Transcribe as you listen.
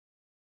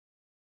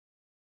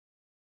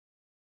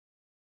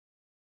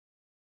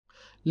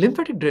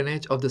Lymphatic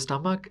drainage of the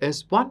stomach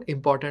is one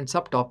important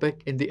subtopic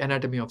in the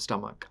anatomy of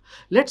stomach.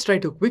 Let's try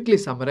to quickly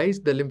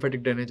summarize the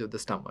lymphatic drainage of the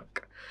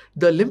stomach.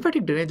 The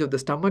lymphatic drainage of the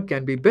stomach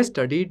can be best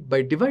studied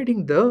by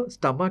dividing the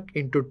stomach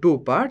into two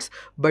parts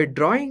by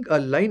drawing a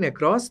line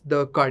across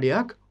the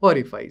cardiac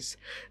orifice.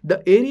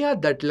 The area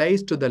that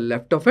lies to the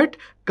left of it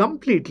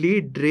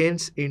completely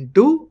drains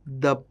into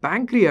the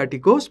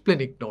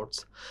pancreatico-splenic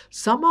nodes.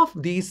 Some of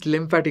these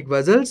lymphatic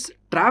vessels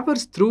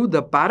traverse through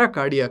the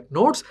paracardiac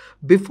nodes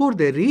before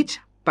they reach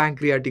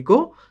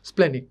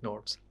pancreatico-splenic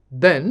nodes.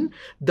 Then,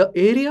 the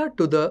area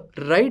to the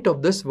right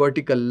of this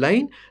vertical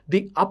line,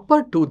 the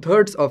upper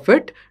two-thirds of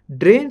it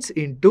drains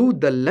into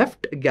the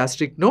left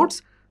gastric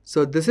nodes.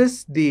 So, this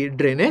is the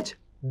drainage.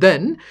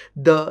 Then,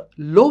 the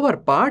lower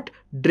part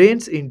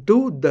drains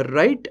into the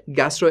right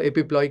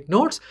gastroepiploic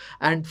nodes,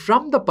 and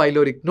from the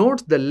pyloric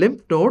nodes, the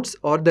lymph nodes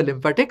or the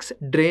lymphatics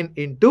drain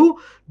into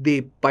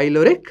the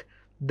pyloric,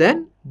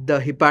 then the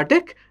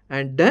hepatic,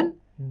 and then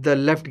the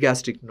left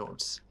gastric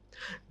nodes.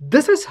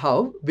 This is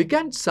how we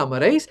can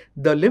summarize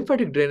the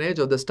lymphatic drainage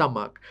of the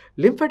stomach.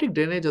 Lymphatic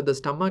drainage of the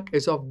stomach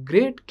is of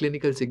great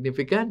clinical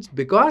significance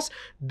because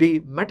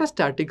the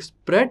metastatic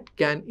spread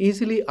can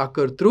easily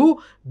occur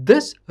through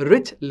this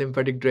rich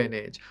lymphatic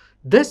drainage.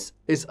 This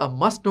is a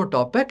must-know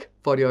topic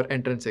for your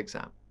entrance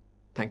exam.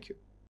 Thank you.